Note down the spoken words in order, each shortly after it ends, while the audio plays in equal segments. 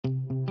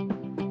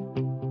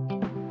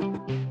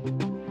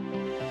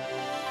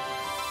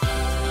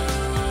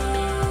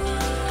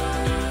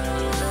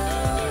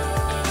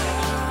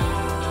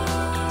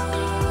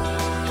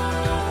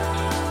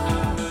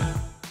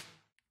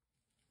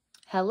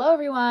Hello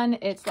everyone,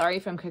 it's Laurie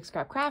from Cook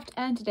Scrap Craft,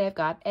 and today I've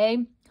got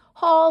a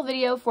haul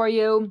video for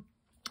you.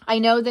 I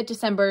know that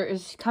December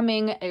is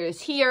coming, it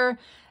is here,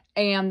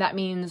 and that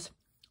means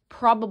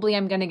probably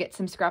I'm going to get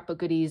some scrapbook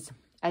goodies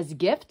as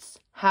gifts.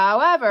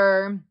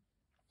 However,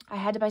 I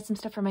had to buy some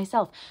stuff for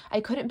myself.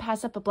 I couldn't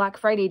pass up a Black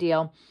Friday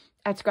deal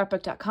at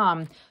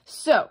scrapbook.com.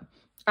 So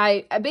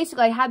I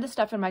basically had the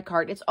stuff in my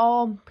cart. It's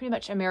all pretty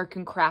much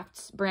American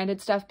Crafts branded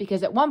stuff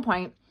because at one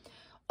point,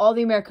 all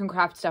the American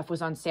Craft stuff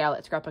was on sale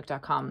at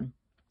scrapbook.com.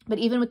 But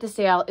even with the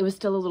sale, it was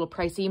still a little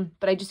pricey.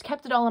 But I just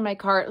kept it all in my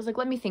cart. I was like,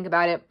 let me think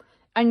about it.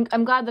 I'm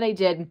glad that I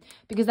did,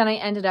 because then I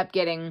ended up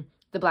getting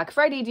the Black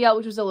Friday deal,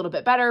 which was a little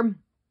bit better.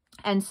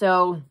 And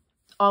so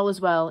all is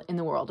well in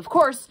the world. Of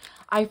course,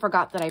 I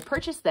forgot that I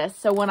purchased this.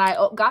 So when I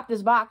got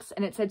this box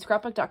and it said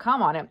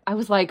scrapbook.com on it, I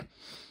was like,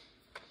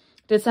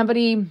 did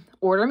somebody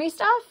order me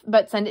stuff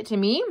but send it to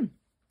me?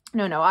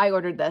 No, I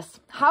ordered this.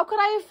 How could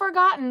I have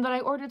forgotten that I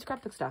ordered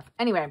scrapbook stuff?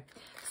 Anyway,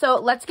 so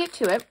let's get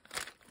to it.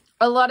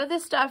 A lot of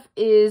this stuff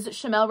is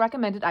Chamel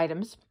recommended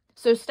items.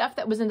 So stuff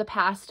that was in the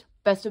past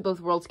Best of Both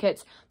Worlds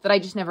kits that I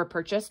just never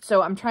purchased.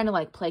 So I'm trying to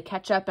like play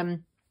catch up,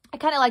 and I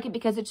kind of like it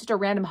because it's just a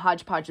random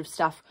hodgepodge of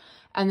stuff.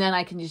 And then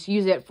I can just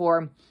use it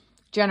for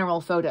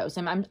general photos.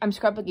 And I'm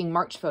scrapbooking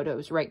March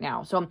photos right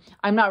now. So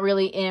I'm not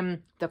really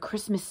in the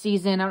Christmas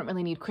season. I don't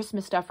really need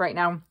Christmas stuff right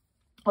now.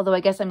 Although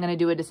I guess I'm going to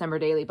do a December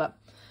daily, but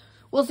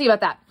we'll see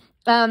about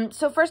that.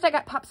 So first I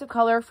got Pops of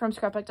Color from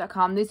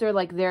scrapbook.com. These are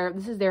like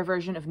this is their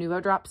version of Nuvo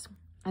Drops.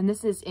 And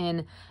this is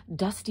in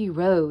Dusty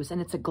Rose,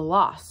 and it's a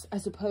gloss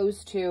as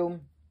opposed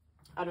to,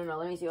 I don't know,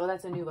 let me see. Oh,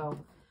 that's a Nuvo.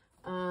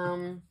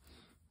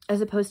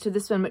 As opposed to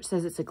this one, which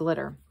says it's a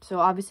glitter. So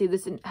obviously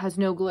this has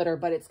no glitter,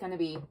 but it's going to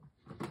be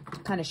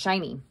kind of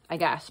shiny, I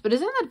guess. But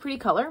isn't that a pretty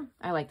color?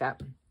 I like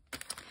that.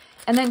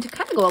 And then to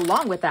kind of go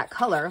along with that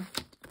color,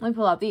 let me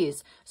pull out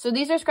these. So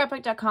these are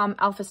scrapbook.com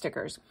alpha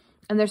stickers.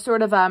 And they're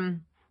sort of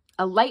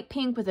a light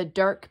pink with a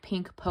dark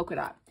pink polka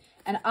dot.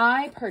 And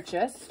I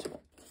purchased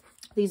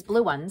these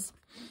blue ones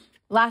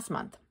last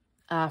month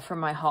from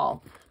my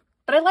haul.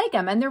 But I like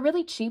them, and they're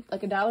really cheap,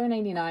 like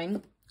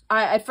 $1.99.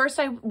 At first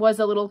I was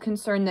a little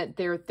concerned that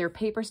they're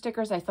paper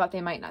stickers. I thought they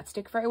might not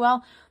stick very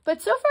well,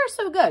 but so far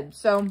so good.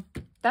 So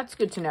that's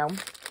good to know.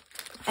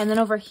 And then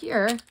over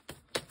here,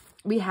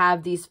 we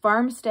have these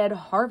Farmstead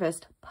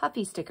Harvest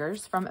puffy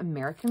stickers from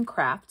American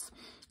Crafts.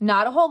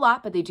 Not a whole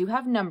lot, but they do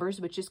have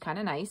numbers, which is kind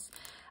of nice.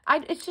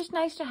 It's just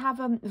nice to have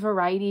a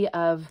variety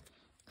of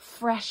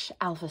fresh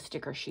alpha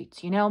sticker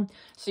sheets, you know?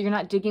 So you're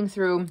not digging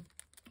through,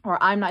 or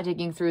I'm not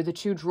digging through the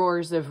 2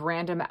 drawers of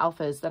random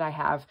alphas that I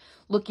have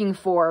looking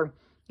for,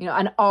 you know,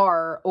 an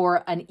R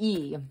or an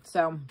E.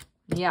 So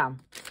yeah.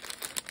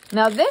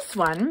 Now this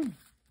one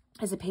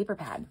is a paper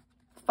pad.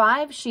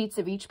 5 sheets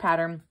of each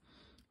pattern,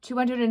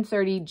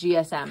 230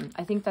 GSM.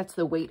 I think that's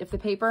the weight of the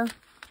paper.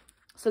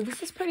 So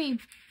this is pretty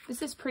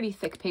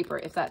thick paper,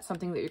 if that's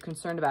something that you're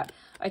concerned about.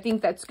 I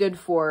think that's good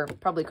for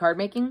probably card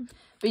making.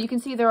 But you can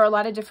see there are a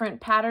lot of different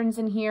patterns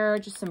in here,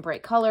 just some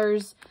bright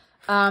colors.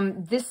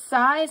 This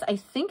size, I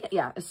think,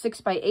 yeah, is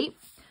 6x8.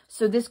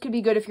 So this could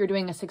be good if you're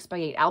doing a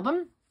 6x8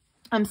 album.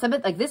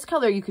 Something like this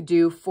color you could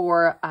do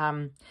for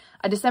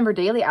a December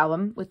daily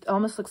album with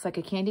almost looks like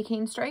a candy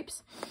cane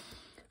stripes.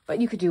 But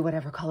you could do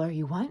whatever color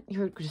you want.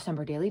 Your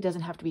December daily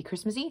doesn't have to be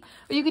Christmassy.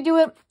 Or you could do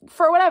it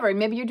for whatever.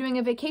 Maybe you're doing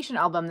a vacation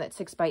album that's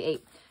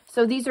 6x8.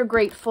 So these are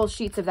great full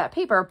sheets of that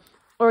paper.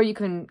 Or you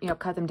can, you know,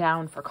 cut them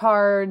down for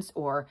cards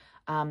or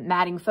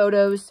matting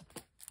photos.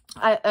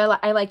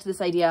 I liked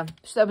this idea.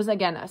 So that was,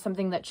 again,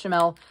 something that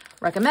Chamel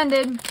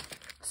recommended.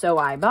 So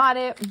I bought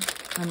it.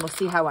 And we'll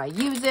see how I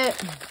use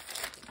it.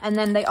 And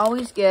then they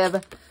always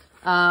give...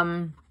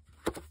 oh,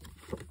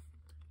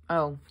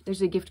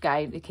 there's a gift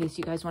guide in case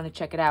you guys want to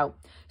check it out.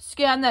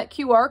 Scan that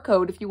QR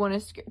code if you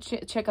want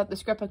to check out the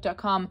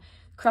scrapbook.com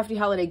Crafty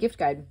Holiday gift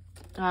guide.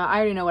 I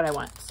already know what I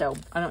want, so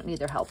I don't need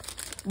their help.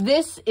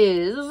 This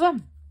is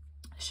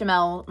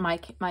Chamel,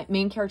 my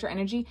main character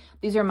energy.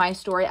 These are my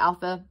story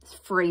alpha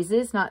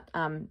phrases, not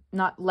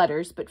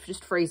letters, but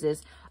just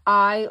phrases.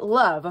 I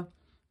love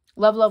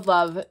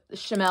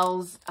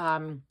Chamel's,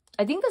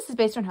 I think this is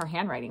based on her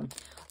handwriting.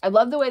 I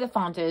love the way the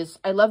font is.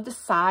 I love the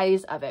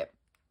size of it.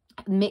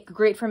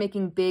 Great for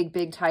making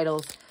big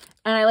titles.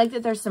 And I like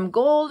that there's some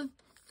gold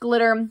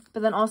glitter,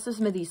 but then also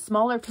some of these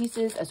smaller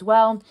pieces as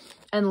well.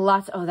 And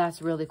lots, oh,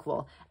 that's really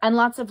cool. And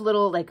lots of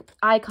little like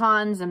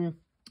icons and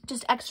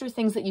just extra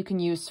things that you can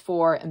use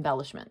for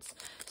embellishments.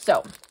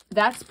 So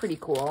that's pretty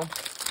cool.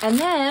 And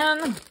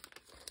then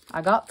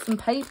I got some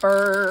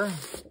paper.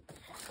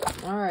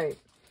 All right,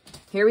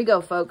 here we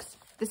go, folks.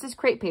 This is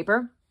crepe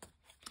paper.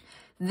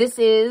 This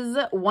is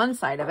one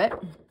side of it.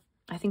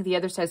 I think the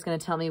other side is going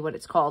to tell me what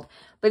it's called.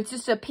 But it's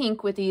just a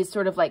pink with these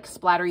sort of like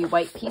splattery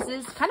white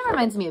pieces. Kind of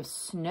reminds me of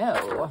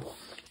snow.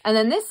 And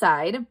then this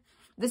side,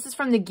 this is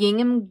from the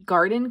Gingham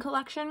Garden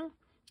collection.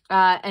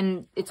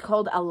 And it's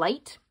called A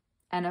Light.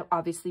 And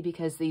obviously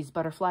because these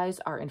butterflies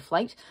are in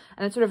flight.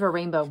 And it's sort of a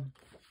rainbow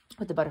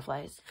with the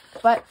butterflies.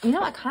 But, you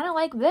know, I kind of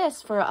like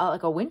this for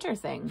like a winter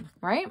thing,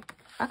 right?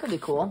 That could be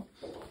cool.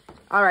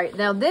 All right,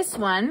 now this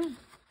one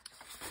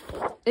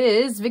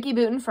is Vicky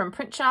Booten from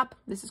Print Shop.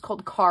 This is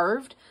called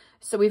Carved.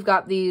 So we've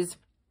got these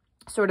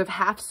sort of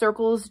half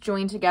circles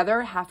joined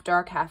together, half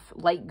dark, half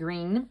light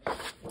green.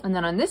 And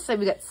then on this side,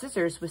 we got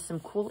scissors with some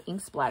cool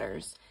ink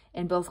splatters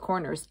in both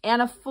corners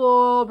and a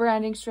full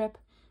branding strip,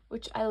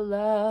 which I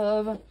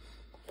love.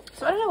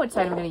 So I don't know what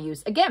side I'm going to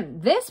use.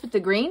 Again, this with the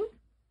green,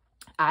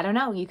 I don't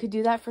know. You could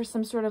do that for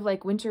some sort of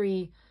like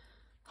wintry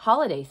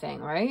holiday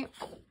thing, right?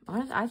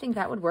 I think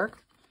that would work.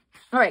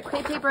 All right,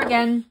 crepe paper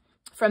again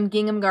from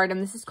Gingham Garden.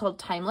 This is called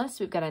Timeless.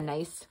 We've got a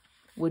nice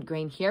wood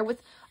grain here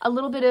with a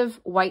little bit of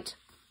white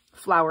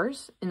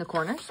flowers in the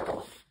corners.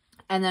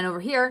 And then over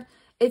here,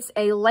 it's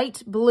a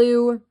light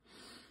blue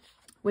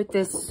with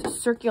this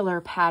circular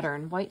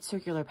pattern, white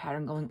circular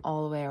pattern going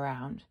all the way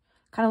around.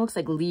 Kind of looks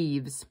like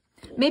leaves.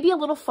 Maybe a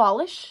little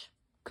fallish.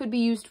 Could be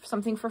used for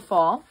something for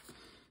fall.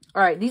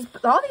 All right,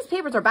 all these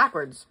papers are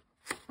backwards.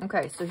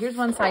 Okay, so here's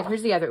one side,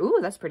 here's the other. Ooh,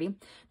 that's pretty.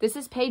 This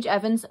is Paige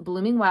Evans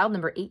Blooming Wild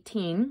number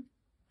 18.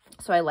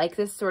 So I like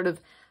this sort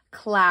of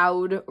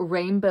cloud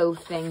rainbow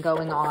thing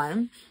going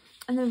on.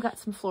 And then we've got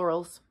some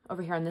florals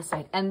over here on this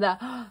side. And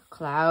the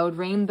cloud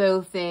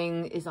rainbow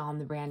thing is on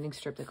the branding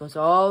strip that goes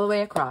all the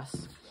way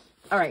across.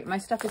 All right, my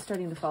stuff is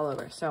starting to fall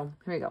over. So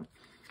here we go.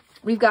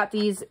 We've got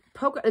these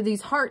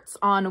hearts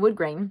on wood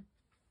grain.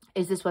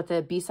 Is this what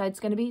the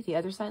B-side's going to be? The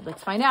other side?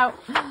 Let's find out.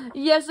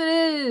 Yes, it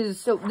is.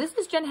 So this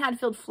is Jen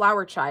Hadfield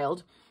Flower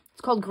Child.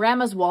 It's called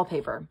Grandma's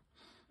Wallpaper.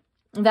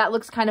 That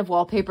looks kind of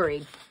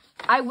wallpapery.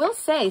 I will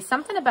say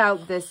something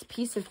about this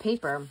piece of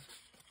paper.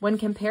 When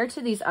compared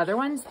to these other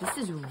ones, this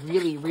is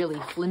really, really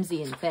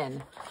flimsy and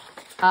thin.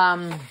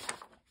 And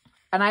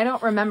I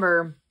don't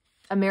remember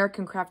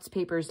American Crafts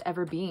papers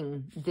ever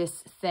being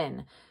this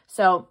thin.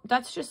 So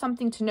that's just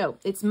something to note.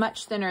 It's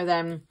much thinner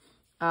than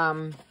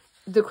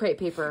the crepe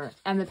paper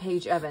and the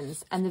Paige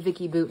Evans and the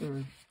Vicky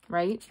Booten,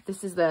 right?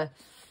 This is the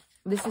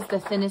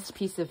thinnest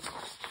piece of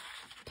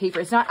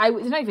paper. It's not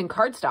even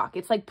cardstock.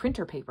 It's like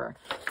printer paper.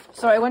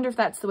 So I wonder if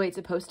that's the way it's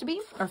supposed to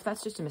be or if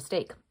that's just a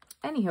mistake.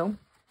 Anywho,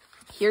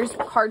 here's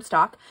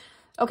cardstock.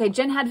 Okay,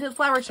 Jen Hadfield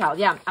Flower Child.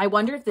 Yeah, I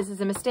wonder if this is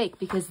a mistake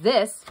because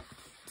this,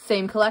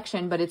 same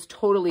collection, but it's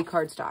totally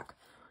cardstock.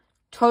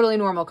 Totally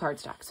normal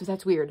cardstock. So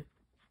that's weird.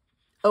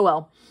 Oh,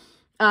 well.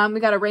 We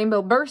got a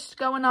rainbow burst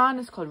going on.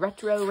 It's called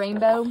Retro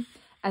Rainbow.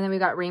 And then we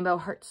got rainbow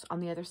hearts on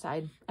the other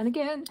side. And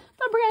again,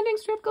 the branding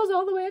strip goes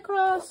all the way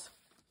across.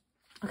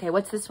 Okay,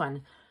 what's this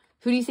one?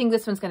 Who do you think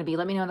this one's going to be?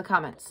 Let me know in the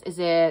comments. Is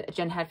it a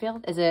Jen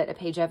Hadfield? Is it a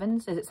Paige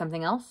Evans? Is it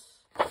something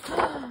else?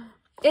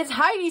 It's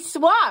Heidi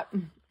Swap.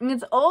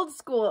 It's old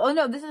school. Oh,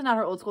 no, this is not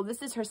her old school.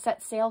 This is her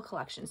set sail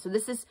collection. So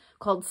this is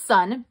called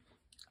Sun.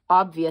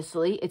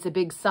 Obviously, it's a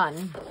big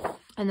sun.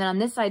 And then on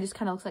this side, just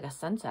kind of looks like a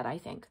sunset, I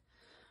think.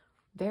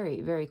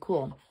 Very, very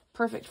cool.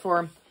 Perfect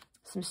for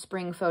some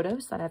spring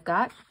photos that I've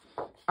got.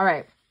 All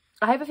right.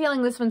 I have a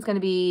feeling this one's going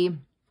to be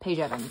Paige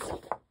Evans.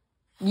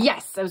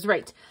 Yes, I was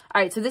right.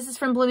 All right. So this is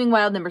from Blooming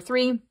Wild number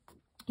 3.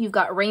 You've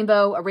got a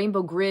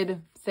rainbow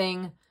grid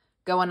thing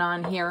going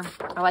on here.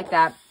 I like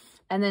that.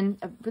 And then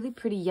a really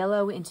pretty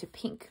yellow into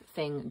pink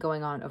thing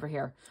going on over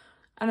here.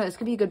 I don't know. This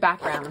could be a good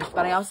background,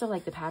 but I also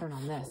like the pattern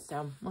on this.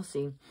 So we'll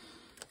see.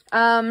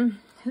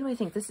 Who do I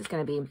think this is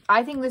going to be?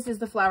 I think this is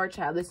the Flower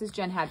Child. This is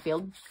Jen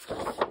Hadfield.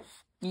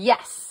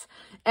 Yes.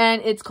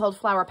 And it's called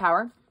Flower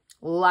Power.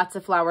 Lots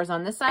of flowers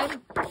on this side.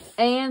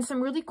 And some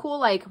really cool,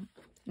 like,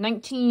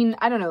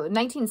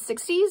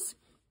 1960s?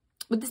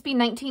 Would this be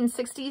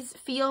 1960s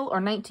feel or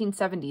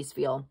 1970s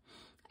feel?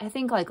 I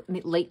think, like,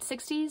 late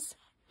 60s.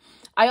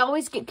 I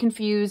always get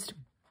confused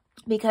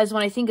because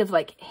when I think of,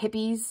 like,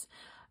 hippies,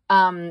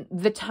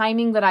 the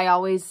timing that I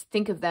always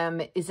think of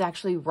them is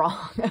actually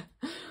wrong.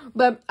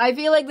 But I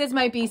feel like this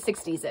might be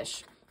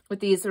 60s-ish with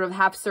these sort of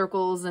half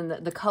circles and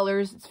the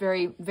colors. It's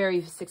very,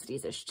 very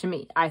 60s-ish to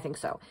me. I think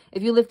so.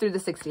 If you lived through the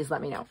 60s,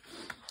 let me know.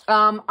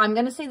 I'm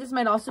going to say this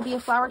might also be a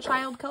Flower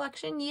Child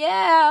collection.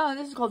 Yeah,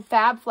 this is called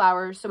Fab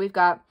Flowers. So we've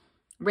got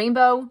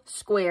rainbow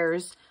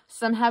squares.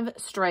 Some have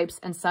stripes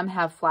and some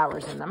have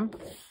flowers in them.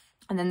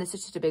 And then this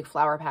is just a big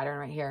flower pattern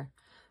right here.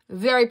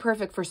 Very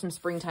perfect for some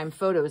springtime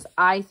photos,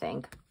 I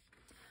think.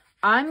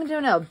 I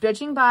don't know.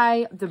 Judging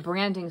by the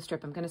branding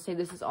strip, I'm going to say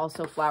this is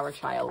also Flower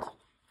Child.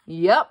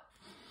 Yep.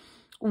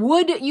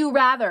 Would you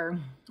rather?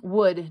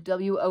 Wood,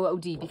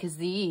 W-O-O-D, because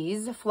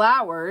these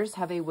flowers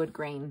have a wood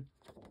grain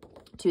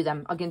to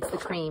them against the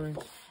cream.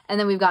 And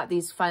then we've got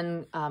these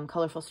fun,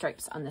 colorful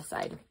stripes on this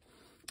side.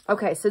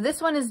 Okay, so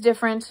this one is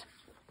different.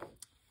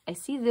 I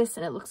see this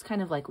and it looks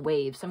kind of like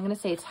waves. So I'm going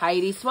to say it's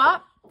Heidi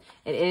Swap.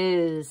 It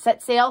is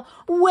Set Sail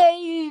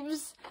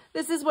Waves.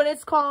 This is what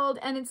it's called.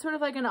 And it's sort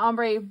of like an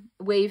ombre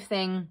wave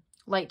thing,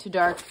 light to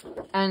dark.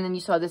 And then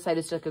you saw this side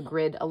is like a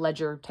grid, a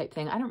ledger type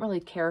thing. I don't really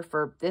care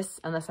for this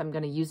unless I'm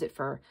going to use it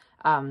for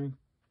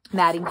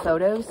matting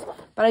photos.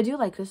 But I do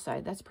like this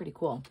side. That's pretty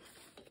cool.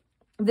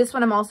 This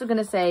one I'm also going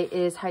to say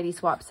is Heidi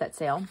Swap Set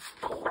Sail.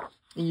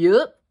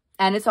 Yep.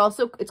 And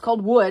it's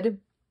called Wood.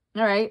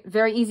 All right.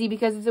 Very easy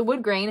because it's a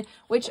wood grain,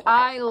 which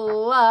I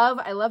love.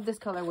 I love this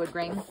color wood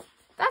grain.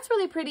 That's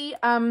really pretty,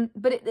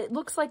 but it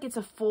looks like it's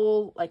a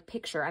full, like,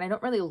 picture, and I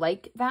don't really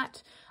like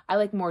that. I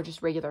like more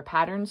just regular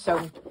patterns,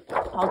 so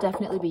I'll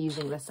definitely be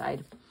using this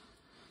side.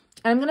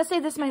 And I'm going to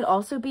say this might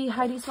also be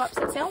Heidi Swap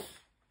Set Sale.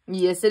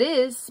 Yes, it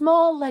is.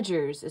 Small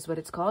ledgers is what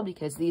it's called,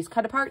 because these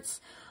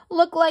cut-aparts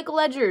look like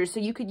ledgers, so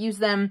you could use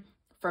them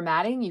for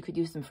matting, you could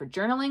use them for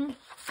journaling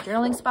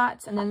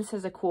spots, and then this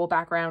has a cool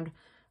background,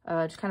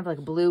 just kind of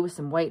like blue with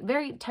some white,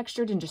 very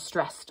textured and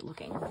distressed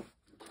looking.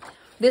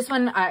 This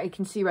one, I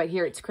can see right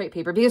here, it's crepe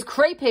paper, because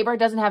crepe paper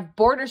doesn't have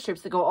border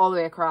strips that go all the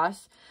way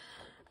across.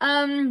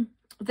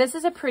 This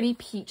is a pretty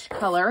peach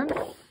color,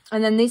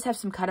 and then these have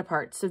some cut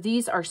aparts. So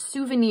these are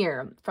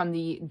Souvenir from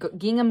the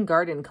Gingham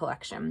Garden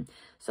collection.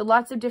 So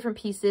lots of different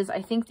pieces.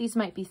 I think these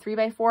might be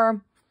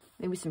 3x4,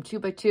 maybe some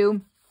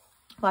 2x2.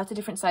 Lots of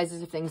different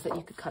sizes of things that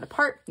you could cut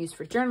apart, use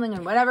for journaling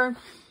and whatever.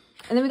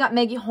 And then we got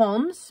Maggie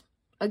Holmes.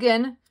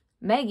 Again,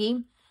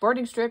 Maggie,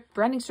 branding strip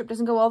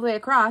doesn't go all the way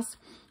across.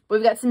 But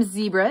we've got some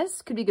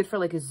zebras. Could be good for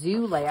like a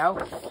zoo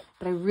layout.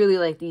 But I really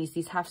like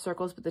these half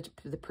circles with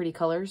the pretty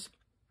colors.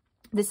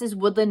 This is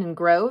Woodland and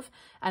Grove,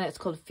 and it's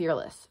called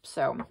Fearless.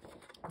 So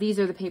these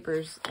are the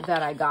papers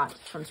that I got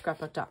from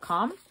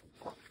scrapbook.com.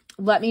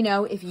 Let me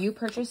know if you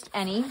purchased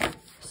any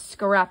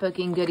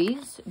scrapbooking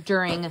goodies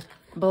during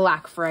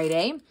Black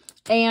Friday.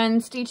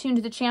 And stay tuned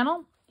to the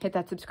channel. Hit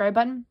that subscribe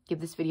button.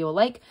 Give this video a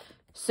like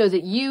so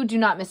that you do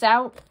not miss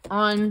out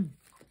on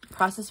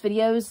process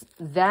videos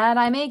that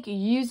I make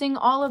using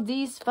all of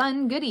these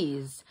fun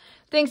goodies.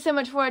 Thanks so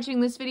much for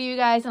watching this video, you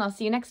guys, and I'll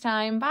see you next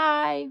time.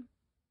 Bye!